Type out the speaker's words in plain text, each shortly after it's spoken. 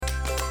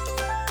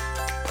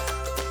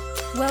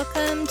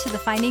Welcome to the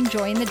Finding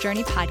Joy in the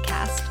Journey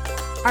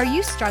podcast. Are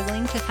you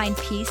struggling to find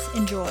peace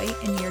and joy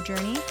in your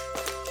journey?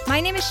 My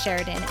name is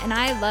Sheridan, and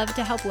I love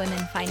to help women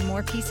find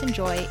more peace and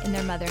joy in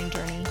their mothering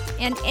journey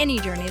and any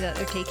journey that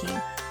they're taking,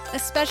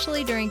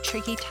 especially during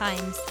tricky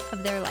times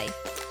of their life.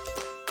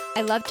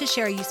 I love to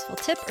share a useful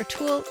tip or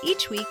tool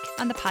each week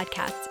on the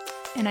podcast,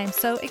 and I'm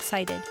so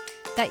excited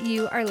that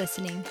you are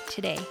listening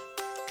today.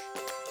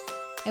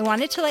 I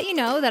wanted to let you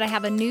know that I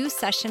have a new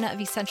session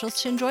of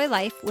Essentials to Enjoy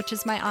Life, which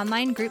is my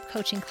online group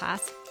coaching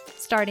class,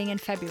 starting in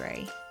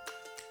February.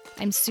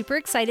 I'm super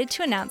excited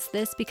to announce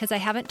this because I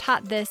haven't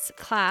taught this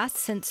class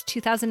since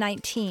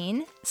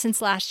 2019,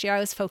 since last year I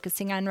was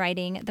focusing on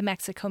writing The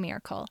Mexico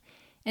Miracle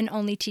and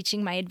only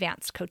teaching my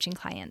advanced coaching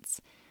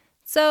clients.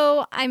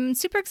 So I'm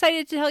super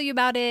excited to tell you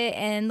about it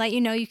and let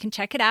you know you can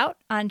check it out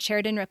on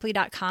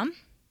SheridanRipley.com.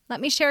 Let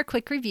me share a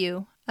quick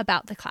review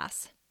about the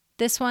class.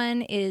 This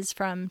one is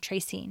from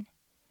Tracine.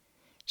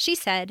 She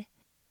said,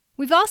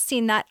 "We've all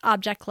seen that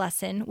object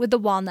lesson with the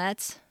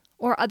walnuts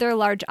or other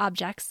large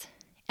objects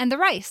and the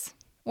rice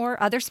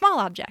or other small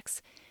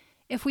objects.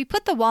 If we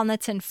put the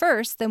walnuts in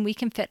first, then we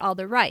can fit all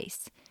the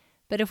rice.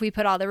 But if we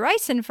put all the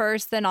rice in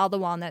first, then all the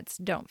walnuts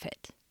don't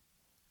fit."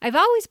 I've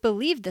always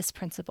believed this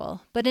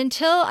principle, but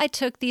until I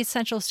took the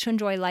Essentials to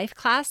Enjoy Life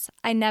class,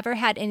 I never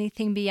had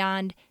anything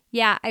beyond,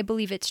 yeah, I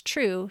believe it's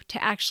true,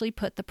 to actually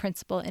put the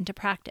principle into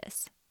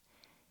practice.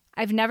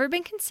 I've never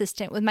been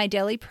consistent with my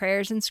daily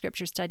prayers and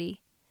scripture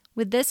study.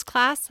 With this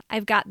class,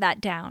 I've got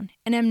that down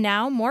and am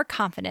now more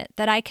confident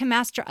that I can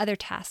master other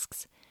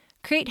tasks,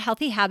 create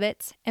healthy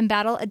habits, and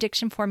battle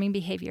addiction-forming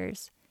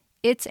behaviors.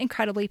 It's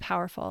incredibly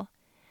powerful.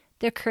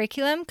 The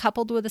curriculum,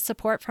 coupled with the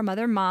support from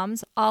other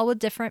moms, all with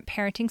different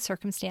parenting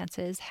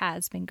circumstances,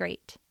 has been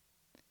great.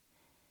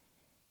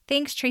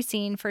 Thanks,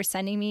 Tracine, for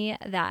sending me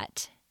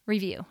that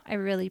review. I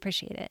really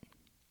appreciate it.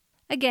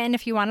 Again,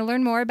 if you want to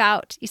learn more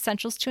about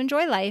Essentials to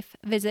Enjoy Life,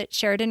 visit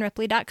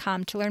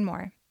SheridanRipley.com to learn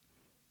more.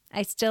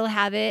 I still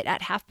have it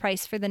at half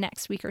price for the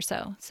next week or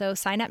so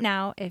sign up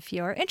now if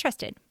you're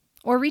interested,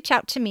 or reach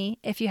out to me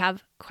if you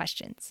have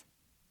questions.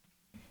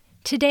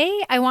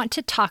 Today, I want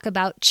to talk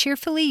about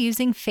cheerfully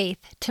using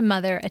faith to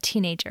mother a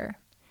teenager.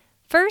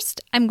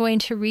 First, I'm going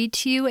to read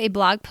to you a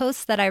blog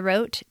post that I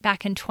wrote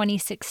back in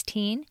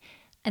 2016,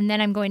 and then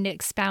I'm going to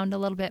expound a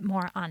little bit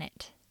more on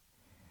it.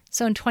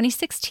 So in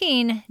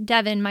 2016,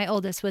 Devin, my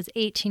oldest, was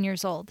 18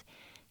 years old.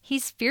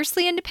 He's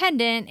fiercely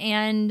independent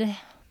and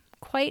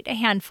quite a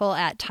handful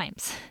at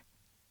times.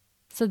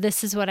 So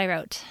this is what I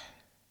wrote.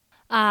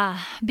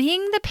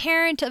 Being the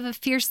parent of a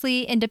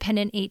fiercely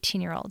independent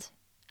 18-year-old.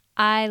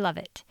 I love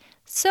it.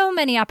 So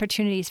many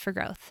opportunities for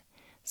growth.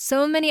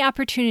 So many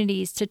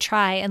opportunities to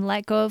try and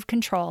let go of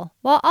control,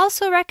 while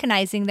also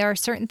recognizing there are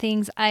certain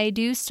things I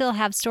do still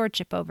have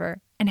stewardship over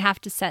and have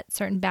to set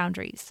certain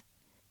boundaries.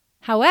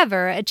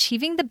 However,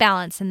 achieving the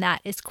balance in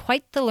that is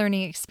quite the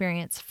learning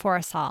experience for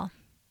us all.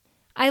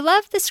 I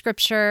love the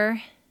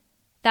scripture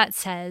that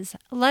says,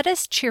 "Let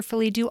us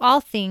cheerfully do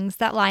all things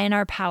that lie in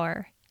our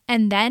power,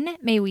 and then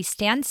may we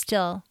stand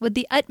still with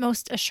the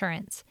utmost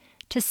assurance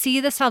to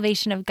see the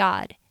salvation of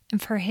God and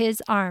for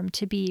His arm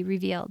to be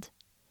revealed."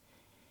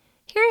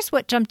 Here's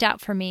what jumped out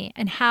for me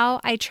and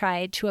how I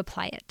tried to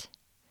apply it.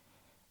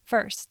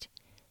 First,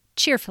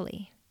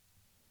 cheerfully.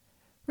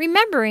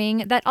 Remembering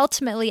that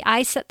ultimately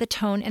I set the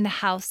tone in the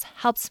house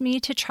helps me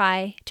to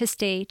try to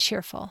stay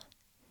cheerful.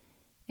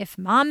 If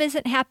mom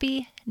isn't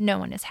happy, no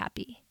one is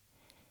happy.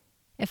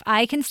 If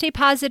I can stay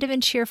positive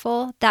and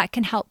cheerful, that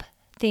can help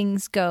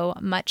things go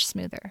much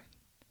smoother.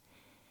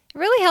 It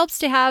really helps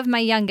to have my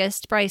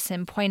youngest,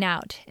 Bryson, point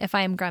out if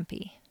I am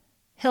grumpy.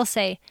 He'll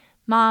say,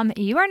 "Mom,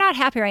 you are not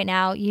happy right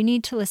now. You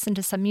need to listen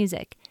to some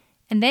music."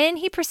 And then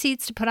he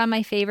proceeds to put on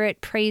my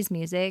favorite praise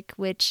music,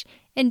 which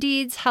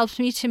indeed helps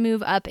me to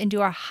move up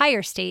into a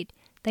higher state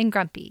than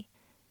grumpy.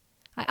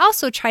 I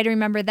also try to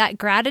remember that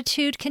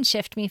gratitude can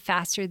shift me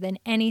faster than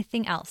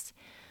anything else.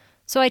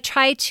 So I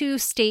try to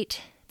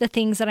state the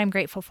things that I'm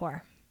grateful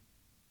for.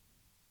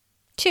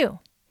 2,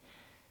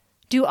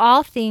 do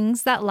all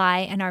things that lie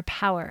in our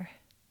power.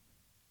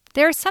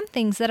 There are some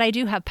things that I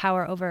do have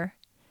power over.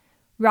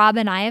 Rob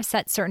and I have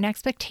set certain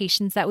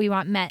expectations that we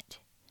want met.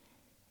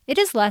 It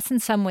is less in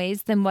some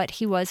ways than what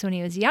he was when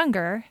he was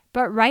younger,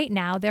 but right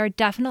now there are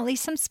definitely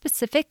some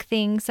specific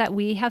things that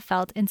we have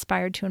felt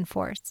inspired to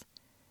enforce.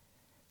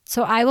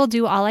 So I will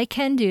do all I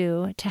can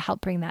do to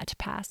help bring that to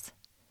pass.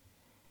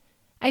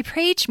 I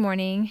pray each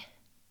morning,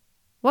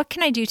 what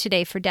can I do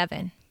today for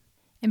Devin?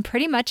 And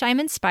pretty much I'm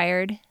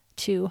inspired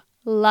to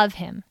love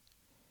him.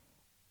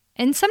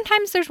 And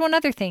sometimes there's one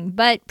other thing,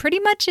 but pretty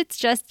much it's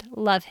just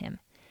love him.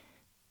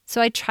 So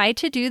I try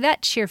to do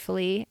that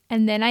cheerfully,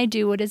 and then I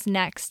do what is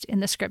next in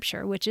the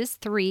scripture, which is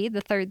 3,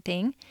 the third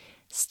thing,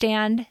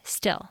 stand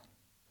still.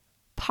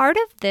 Part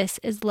of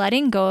this is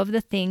letting go of the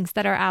things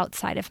that are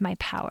outside of my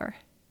power.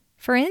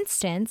 For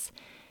instance,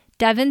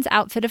 Devin's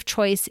outfit of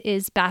choice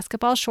is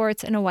basketball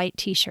shorts and a white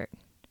t-shirt.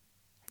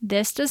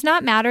 This does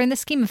not matter in the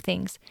scheme of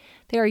things.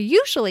 They are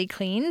usually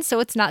clean, so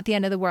it's not the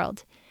end of the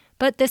world.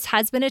 But this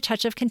has been a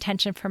touch of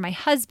contention for my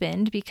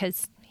husband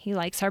because He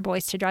likes our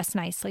boys to dress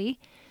nicely.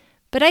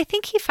 But I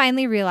think he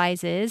finally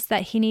realizes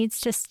that he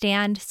needs to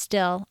stand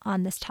still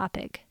on this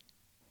topic.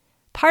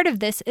 Part of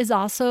this is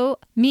also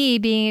me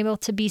being able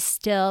to be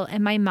still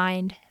in my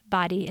mind,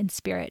 body, and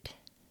spirit.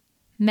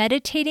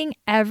 Meditating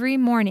every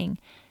morning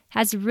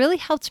has really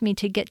helped me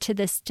to get to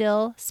this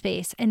still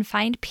space and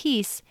find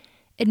peace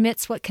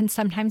amidst what can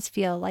sometimes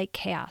feel like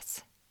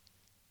chaos.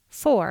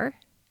 4,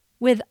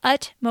 with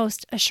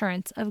utmost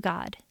assurance of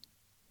God.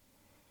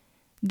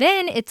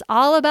 Then it's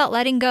all about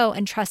letting go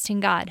and trusting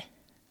God.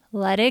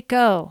 Let it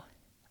go.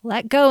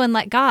 Let go and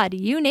let God,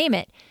 you name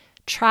it.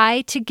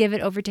 Try to give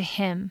it over to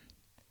Him.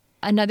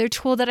 Another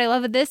tool that I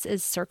love of this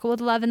is circle with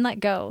love and let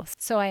go.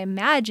 So I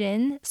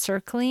imagine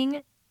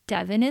circling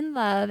Devin in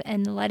love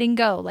and letting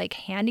go, like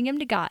handing him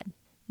to God,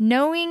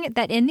 knowing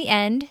that in the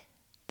end,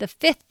 the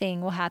 5th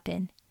thing will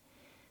happen,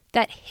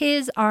 that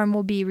His arm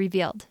will be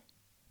revealed,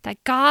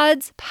 that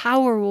God's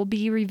power will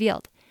be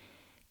revealed.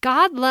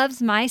 God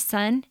loves my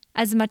son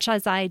as much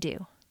as I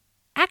do.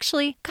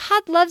 Actually,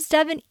 God loves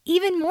Devin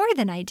even more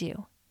than I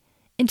do.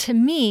 And to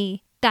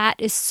me, that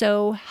is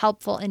so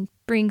helpful and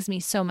brings me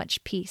so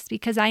much peace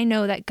because I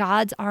know that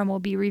God's arm will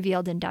be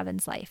revealed in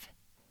Devin's life.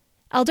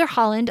 Elder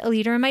Holland, a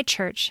leader in my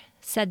church,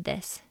 said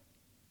this: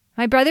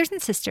 "My brothers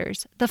and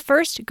sisters, the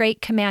first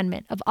great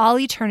commandment of all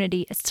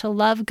eternity is to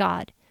love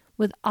God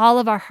with all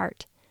of our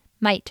heart,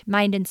 might,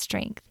 mind, and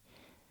strength.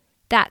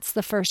 That's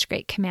the first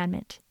great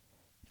commandment.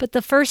 But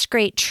the first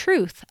great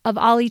truth of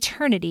all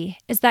eternity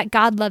is that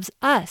God loves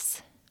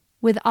us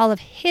with all of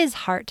His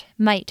heart,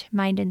 might,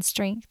 mind, and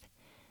strength.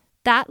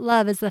 That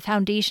love is the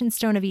foundation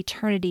stone of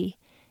eternity,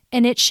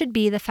 and it should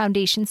be the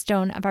foundation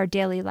stone of our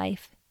daily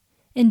life.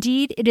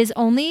 Indeed, it is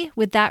only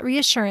with that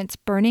reassurance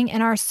burning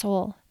in our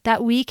soul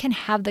that we can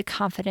have the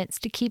confidence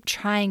to keep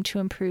trying to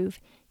improve,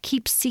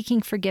 keep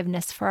seeking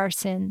forgiveness for our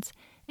sins,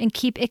 and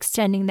keep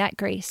extending that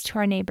grace to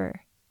our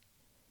neighbor.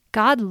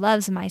 God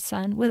loves my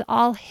son with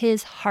all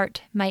His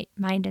heart, might,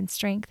 mind, and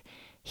strength.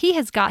 He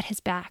has got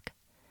his back.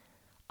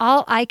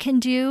 All I can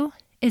do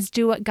is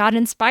do what God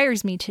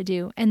inspires me to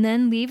do, and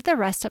then leave the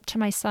rest up to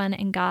my son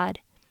and God.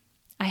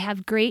 I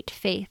have great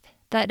faith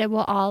that it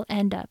will all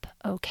end up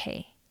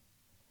okay."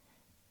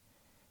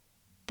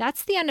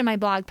 That's the end of my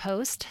blog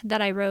post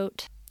that I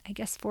wrote,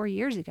 4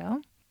 years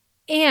ago.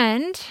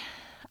 And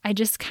I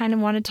just kind of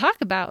want to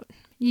talk about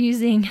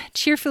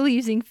cheerfully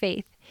using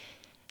faith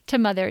to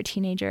mother a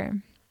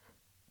teenager.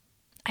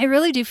 I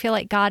really do feel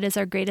like God is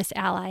our greatest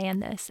ally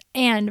in this,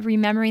 and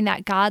remembering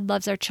that God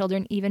loves our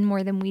children even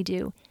more than we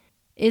do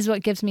is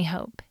what gives me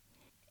hope.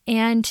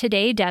 And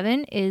today,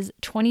 Devin is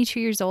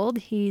 22 years old.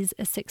 He's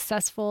a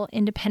successful,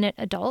 independent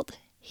adult.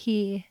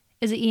 He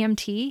is an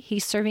EMT.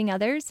 He's serving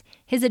others.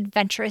 His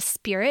adventurous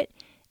spirit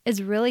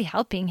is really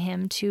helping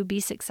him to be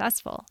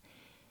successful.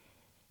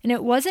 And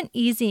it wasn't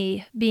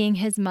easy being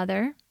his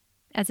mother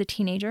as a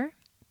teenager,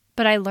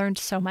 but I learned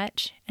so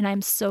much, and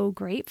I'm so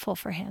grateful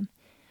for him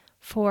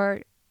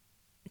for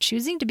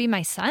choosing to be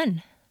my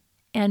son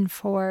and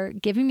for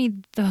giving me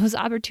those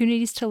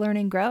opportunities to learn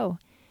and grow.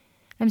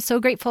 I'm so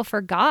grateful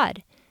for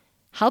God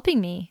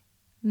helping me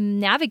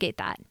navigate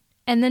that.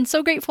 And then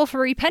so grateful for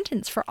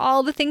repentance for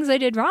all the things I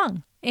did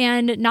wrong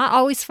and not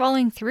always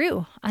following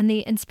through on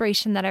the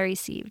inspiration that I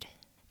received.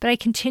 But I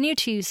continue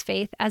to use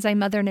faith as I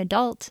mother an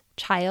adult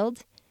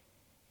child,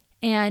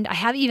 and I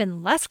have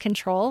even less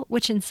control,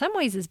 which in some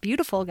ways is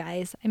beautiful,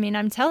 guys. I mean,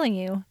 I'm telling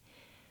you,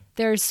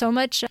 there's so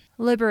much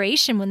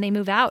liberation when they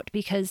move out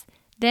because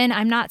then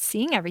I'm not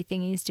seeing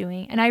everything he's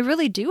doing. And I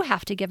really do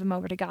have to give him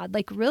over to God.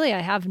 Like, really, I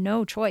have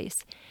no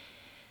choice.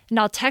 And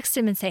I'll text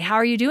him and say, "How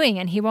are you doing?"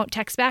 And he won't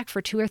text back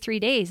for 2 or 3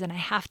 days. And I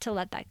have to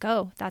let that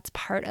go. That's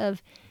part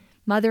of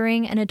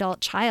mothering an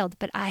adult child.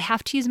 But I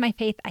have to use my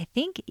faith, I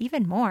think,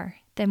 even more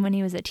than when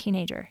he was a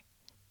teenager.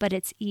 But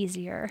it's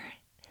easier.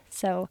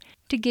 So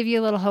to give you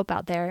a little hope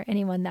out there,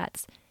 anyone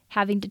that's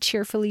having to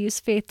cheerfully use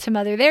faith to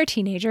mother their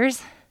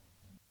teenagers,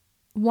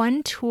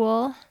 one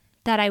tool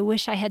that I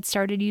wish I had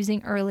started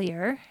using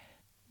earlier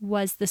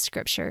was the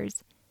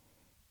scriptures.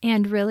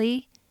 And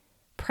really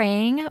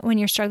praying when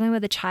you're struggling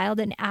with a child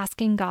and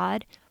asking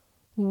God,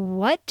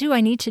 what do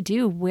I need to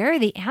do? Where are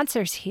the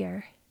answers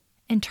here?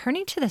 And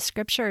turning to the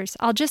scriptures.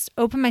 I'll just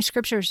open my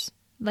scriptures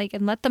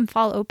and let them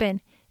fall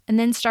open and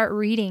then start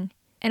reading.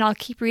 And I'll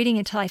keep reading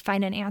until I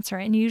find an answer.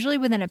 And usually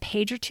within a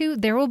page or two,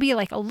 there will be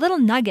like a little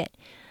nugget,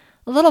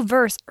 a little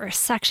verse or a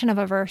section of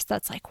a verse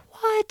that's like,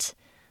 what?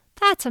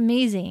 That's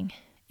amazing.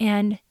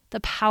 And the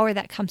power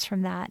that comes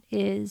from that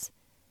is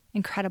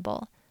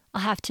incredible.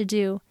 I'll have to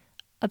do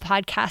a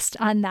podcast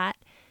on that,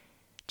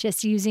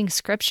 just using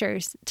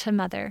scriptures to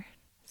mother.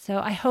 So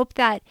I hope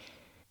that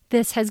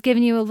this has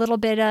given you a little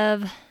bit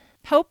of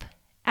hope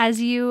as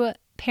you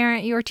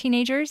parent your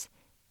teenagers,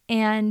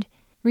 and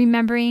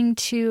remembering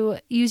to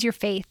use your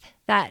faith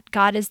that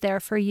God is there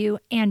for you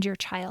and your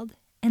child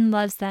and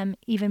loves them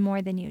even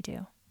more than you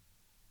do.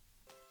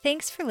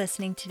 Thanks for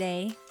listening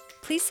today.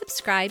 Please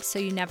subscribe so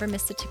you never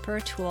miss a tip or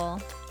a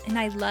tool. And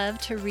I love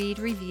to read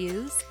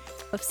reviews.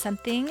 If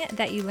something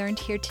that you learned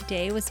here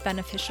today was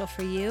beneficial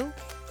for you,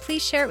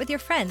 please share it with your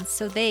friends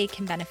so they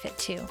can benefit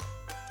too.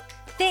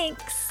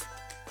 Thanks!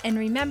 And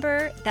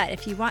remember that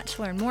if you want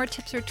to learn more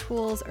tips or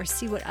tools or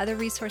see what other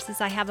resources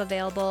I have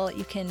available,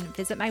 you can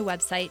visit my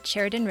website,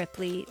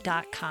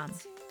 SheridanRipley.com.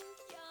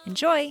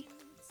 Enjoy!